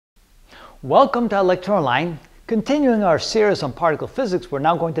Welcome to Electroline. Continuing our series on particle physics, we're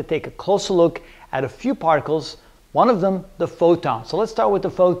now going to take a closer look at a few particles, one of them the photon. So let's start with the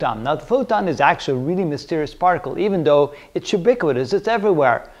photon. Now the photon is actually a really mysterious particle, even though it's ubiquitous, it's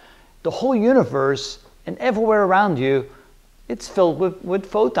everywhere. The whole universe and everywhere around you, it's filled with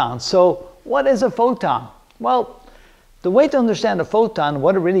photons. So what is a photon? Well, the way to understand a photon,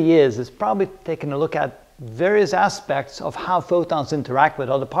 what it really is probably taking a look at various aspects of how photons interact with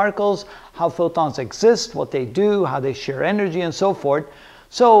other particles, how photons exist, what they do, how they share energy, and so forth.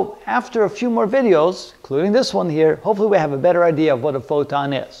 So after a few more videos, including this one here, hopefully we have a better idea of what a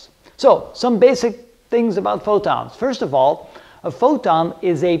photon is. So some basic things about photons. First of all, a photon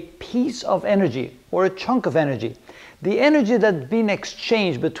is a piece of energy or a chunk of energy. The energy that's being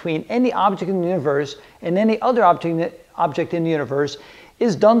exchanged between any object in the universe and any other object in the universe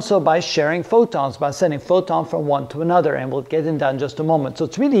is done so by sharing photons, by sending photons from one to another, and we'll get into that in just a moment. So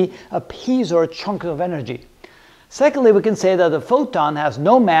it's really a piece or a chunk of energy. Secondly, we can say that a photon has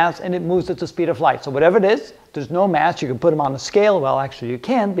no mass and it moves at the speed of light. So whatever it is, there's no mass, you can put them on a scale. Well, actually you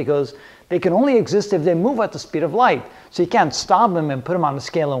can't, because they can only exist if they move at the speed of light. So you can't stop them and put them on a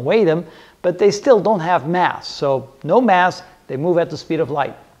scale and weigh them, but they still don't have mass. So no mass, they move at the speed of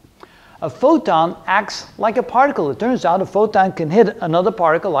light. A photon acts like a particle. It turns out a photon can hit another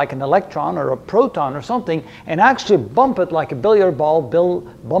particle like an electron or a proton or something and actually bump it like a billiard ball,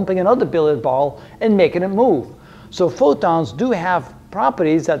 bumping another billiard ball and making it move. So photons do have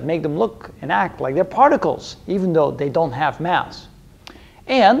properties that make them look and act like they're particles, even though they don't have mass.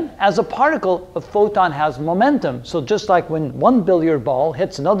 And as a particle, a photon has momentum. So just like when one billiard ball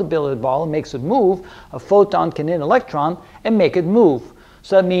hits another billiard ball and makes it move, a photon can hit an electron and make it move.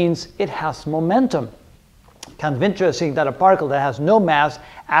 So that means it has momentum. Kind of interesting that a particle that has no mass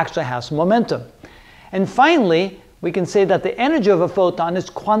actually has momentum. And finally, we can say that the energy of a photon is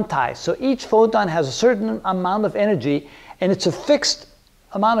quantized. So each photon has a certain amount of energy, and it's a fixed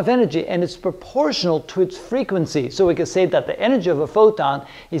amount of energy, and it's proportional to its frequency. So we can say that the energy of a photon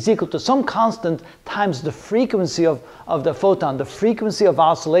is equal to some constant times the frequency of the photon, the frequency of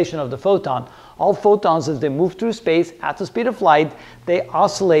oscillation of the photon. All photons, as they move through space at the speed of light, they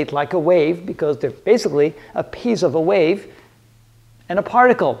oscillate like a wave because they're basically a piece of a wave and a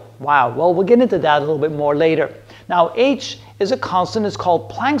particle. Wow, well, we'll get into that a little bit more later. Now, H is a constant. It's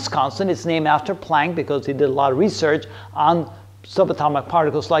called Planck's constant. It's named after Planck because he did a lot of research on subatomic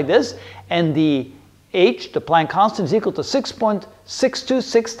particles like this. And the H, the Planck constant, is equal to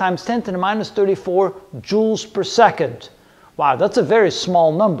 6.626 times 10 to the minus 34 joules per second. Wow, that's a very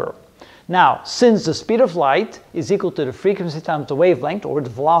small number. Now, since the speed of light is equal to the frequency times the wavelength, or the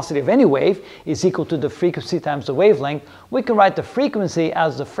velocity of any wave is equal to the frequency times the wavelength, we can write the frequency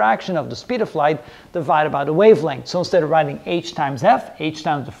as the fraction of the speed of light divided by the wavelength. So instead of writing h times f, h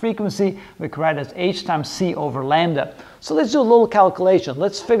times the frequency, we can write it as h times c over lambda. So let's do a little calculation.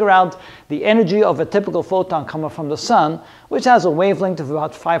 Let's figure out the energy of a typical photon coming from the sun, which has a wavelength of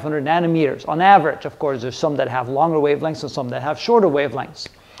about 500 nanometers. On average, of course, there's some that have longer wavelengths and some that have shorter wavelengths.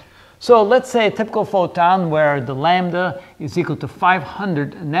 So let's say a typical photon where the lambda is equal to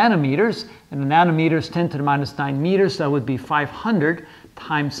 500 nanometers, and the nanometers 10 to the minus 9 meters, so that would be 500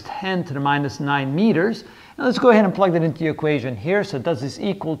 times 10 to the minus 9 meters. And let's go ahead and plug that into the equation here. So does this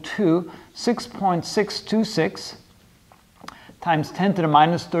equal to 6.626 times 10 to the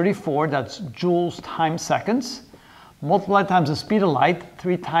minus 34, that's joules times seconds, multiplied times the speed of light,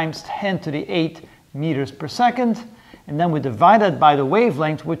 3 times 10 to the 8 meters per second. And then we divide that by the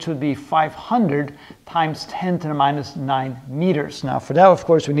wavelength, which would be 500 times 10 to the minus 9 meters. Now for that, of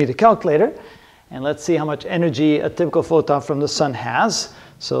course, we need a calculator. And let's see how much energy a typical photon from the sun has.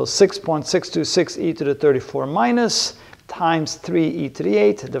 So 6.626 e to the 34 minus times 3 e to the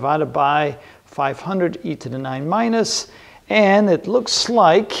 8 divided by 500 e to the 9 minus. And it looks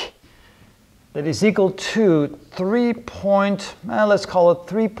like that is equal to let's call it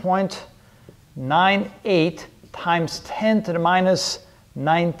 3.98 times 10 to the minus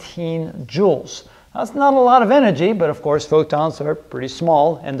 19 joules. That's not a lot of energy, but of course photons are pretty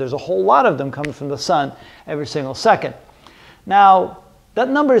small, and there's a whole lot of them coming from the sun every single second. Now, that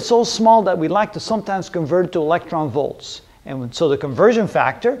number is so small that we like to sometimes convert it to electron volts. And so the conversion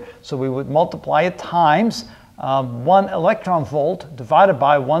factor, so we would multiply it times 1 electron volt divided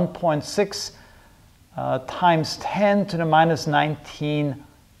by 1.6 times 10 to the minus 19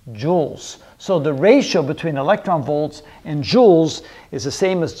 joules. So the ratio between electron volts and joules is the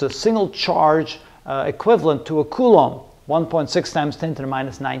same as the single charge equivalent to a coulomb, 1.6 times 10 to the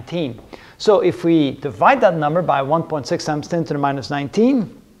minus 19. So if we divide that number by 1.6 times 10 to the minus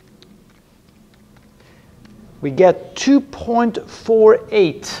 19, we get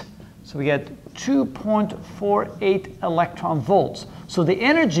 2.48. So we get 2.48 electron volts. So the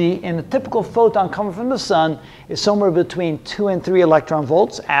energy in a typical photon coming from the sun is somewhere between 2 and 3 electron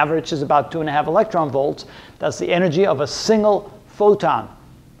volts. Average is about 2.5 electron volts. That's the energy of a single photon.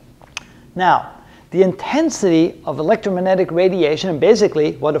 Now, the intensity of electromagnetic radiation, and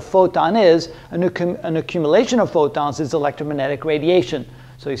basically what a photon is, an accumulation of photons is electromagnetic radiation.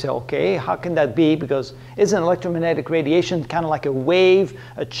 So you say, okay, how can that be? Because isn't electromagnetic radiation kind of like a wave,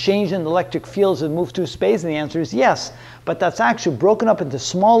 a change in the electric fields that move through space? And the answer is yes. But that's actually broken up into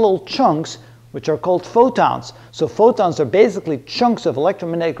small little chunks, which are called photons. So photons are basically chunks of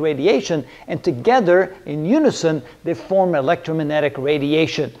electromagnetic radiation, and together, in unison, they form electromagnetic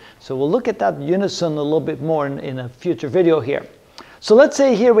radiation. So we'll look at that unison a little bit more in a future video here. So let's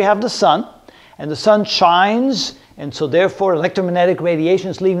say here we have the sun, and the sun shines, and so therefore electromagnetic radiation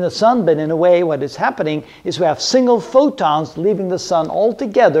is leaving the sun, but in a way what is happening is we have single photons leaving the sun all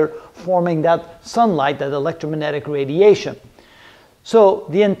together, forming that sunlight, that electromagnetic radiation. So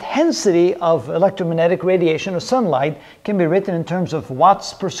the intensity of electromagnetic radiation or sunlight can be written in terms of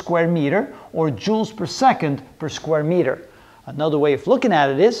watts per square meter or joules per second per square meter. Another way of looking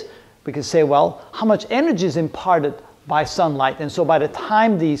at it is, we can say, well, how much energy is imparted by sunlight? And so by the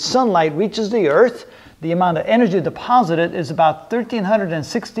time the sunlight reaches the Earth, the amount of energy deposited is about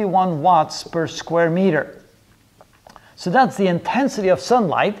 1,361 watts per square meter. So that's the intensity of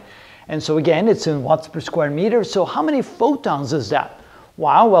sunlight. And so again, it's in watts per square meter. So how many photons is that?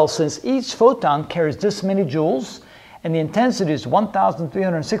 Wow, well, since each photon carries this many joules, and the intensity is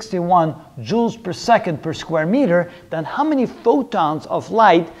 1,361 joules per second per square meter, then how many photons of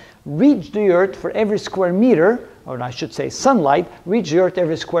light reach the Earth for every square meter, or I should say sunlight, reach the Earth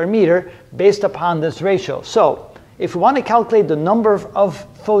every square meter based upon this ratio? So if we want to calculate the number of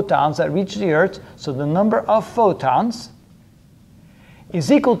photons that reach the Earth, so the number of photons is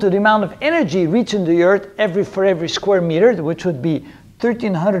equal to the amount of energy reaching the Earth for every square meter, which would be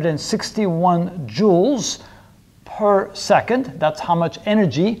 1,361 joules per second. That's how much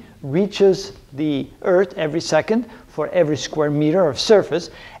energy reaches the Earth every second for every square meter of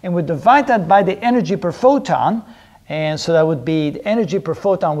surface. And we divide that by the energy per photon. And so that would be, the energy per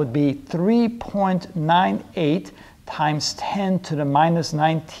photon would be 3.98 times 10 to the minus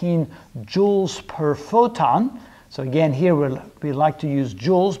 19 joules per photon. So again, here we like to use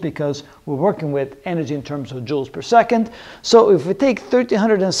joules because we're working with energy in terms of joules per second. So if we take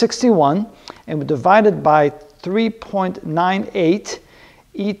 1,361 and we divide it by 3.98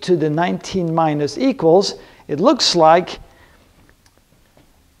 e to the 19 minus equals, it looks like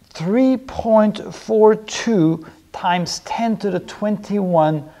 3.42 times 10 to the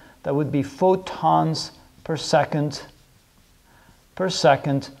 21, that would be photons per second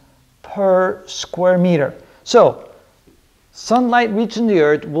per square meter. So sunlight reaching the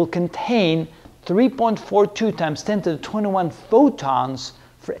Earth will contain 3.42 times 10 to the 21 photons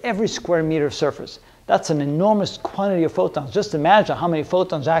for every square meter of surface. That's an enormous quantity of photons. Just imagine how many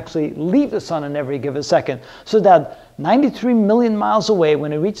photons actually leave the sun in every given second. So that 93 million miles away,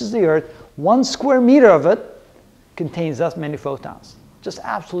 when it reaches the Earth, 1 square meter of it contains that many photons. Just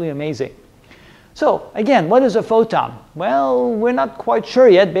absolutely amazing. So again, what is a photon? Well, we're not quite sure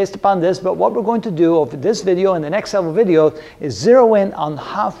yet based upon this, but what we're going to do over this video and the next several videos is zero in on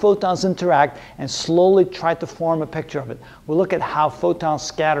how photons interact and slowly try to form a picture of it. We'll look at how photons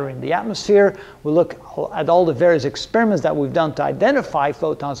scatter in the atmosphere. We'll look at all the various experiments that we've done to identify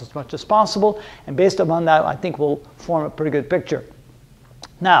photons as much as possible. And based upon that, I think we'll form a pretty good picture.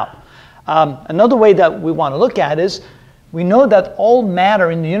 Now, another way that we want to look at is, we know that all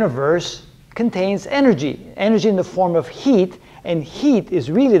matter in the universe contains energy in the form of heat, and heat is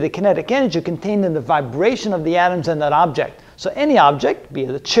really the kinetic energy contained in the vibration of the atoms in that object. So any object, be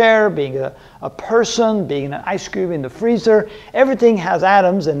it a chair, being a person, being an ice cream in the freezer, everything has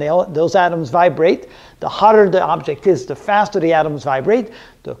atoms, and those atoms vibrate. The hotter the object is, the faster the atoms vibrate.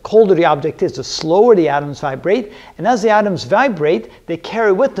 The colder the object is, the slower the atoms vibrate. And as the atoms vibrate, they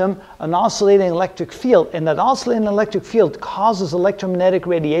carry with them an oscillating electric field. And that oscillating electric field causes electromagnetic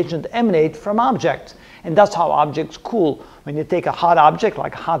radiation to emanate from objects. And that's how objects cool. When you take a hot object,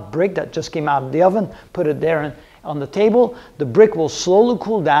 like a hot brick that just came out of the oven, put it there on the table, the brick will slowly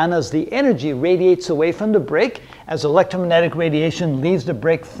cool down as the energy radiates away from the brick, as electromagnetic radiation leaves the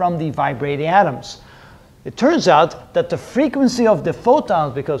brick from the vibrating atoms. It turns out that the frequency of the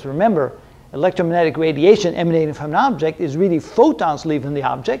photons, because remember, electromagnetic radiation emanating from an object is really photons leaving the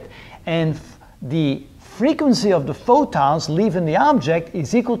object, and the frequency of the photons leaving the object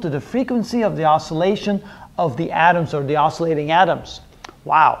is equal to the frequency of the oscillation of the atoms, or the oscillating atoms.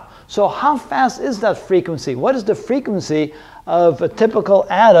 Wow. So how fast is that frequency? What is the frequency of a typical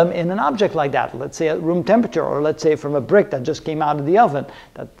atom in an object like that. Let's say at room temperature, or let's say from a brick that just came out of the oven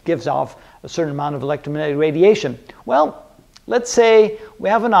that gives off a certain amount of electromagnetic radiation. Well, let's say we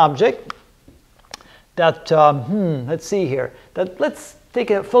have an object that, let's see here, let's take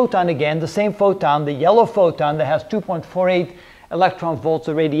a photon again, the same photon, the yellow photon that has 2.48 electron volts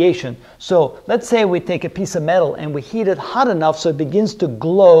of radiation. So let's say we take a piece of metal and we heat it hot enough so it begins to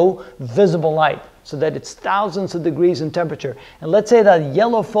glow visible light, so that it's thousands of degrees in temperature. And let's say that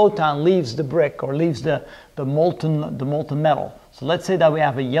yellow photon leaves the brick or leaves the molten metal. So let's say that we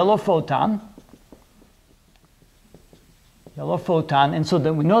have a yellow photon, and so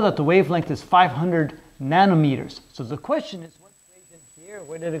then we know that the wavelength is 500 nanometers. So the question is, what equation here,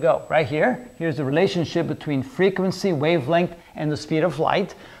 where did it go? Right here. Here's the relationship between frequency, wavelength, and the speed of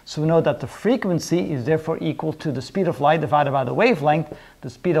light. So we know that the frequency is therefore equal to the speed of light divided by the wavelength. The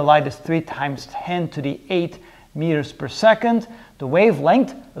speed of light is 3 times 10 to the 8 meters per second. The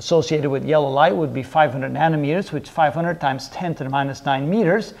wavelength associated with yellow light would be 500 nanometers, which is 500 times 10 to the minus 9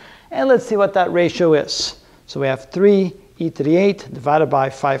 meters. And let's see what that ratio is. So we have 3 e to the 8 divided by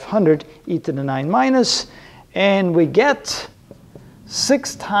 500 e to the 9 minus, and we get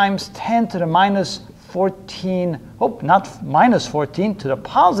 6 times 10 to the minus 14, not minus 14, to the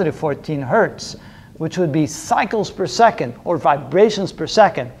positive 14 hertz, which would be cycles per second or vibrations per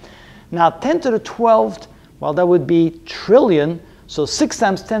second. Now 10 to the 12th, well, that would be trillion. So 6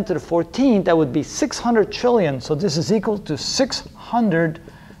 times 10 to the 14th, that would be 600 trillion. So this is equal to 600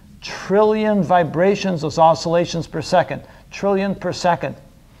 trillion vibrations or oscillations per second. Trillion per second.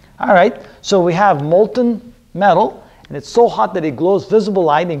 All right, so we have molten metal, and it's so hot that it glows visible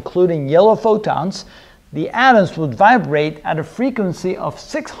light, including yellow photons. The atoms would vibrate at a frequency of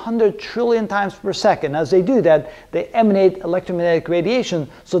 600 trillion times per second. As they do that, they emanate electromagnetic radiation,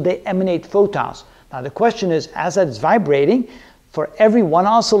 so they emanate photons. Now the question is, as it's vibrating, for every one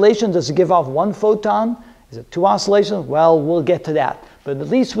oscillation, does it give off one photon? Is it 2 oscillations? Well, we'll get to that. But at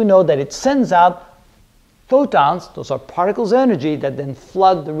least we know that it sends out photons. Those are particles of energy that then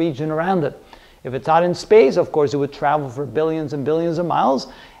flood the region around it. If it's out in space, of course, it would travel for billions and billions of miles.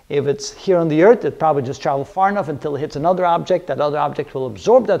 If it's here on the Earth, it probably just travel far enough until it hits another object. That other object will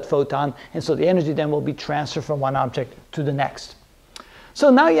absorb that photon, and so the energy then will be transferred from one object to the next.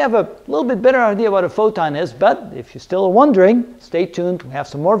 So now you have a little bit better idea what a photon is, but if you're still wondering, stay tuned. We have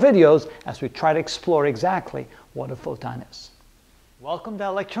some more videos as we try to explore exactly what a photon is. Welcome to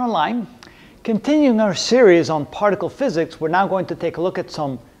Electron Line. Continuing our series on particle physics, we're now going to take a look at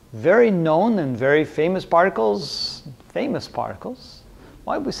some very known and very famous particles. Famous particles?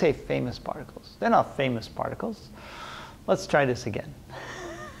 Why would we say famous particles? They're not famous particles. Let's try this again.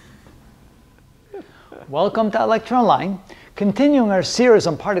 Welcome to Electron Line. Continuing our series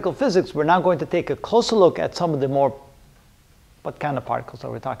on particle physics, we're now going to take a closer look at some of the more, what kind of particles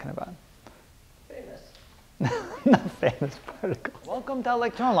are we talking about? Not famous particles. Welcome to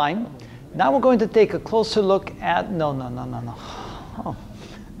Electron Line. Now we're going to take a closer look at, no. Oh,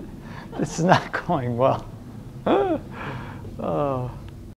 this is not going well. Oh.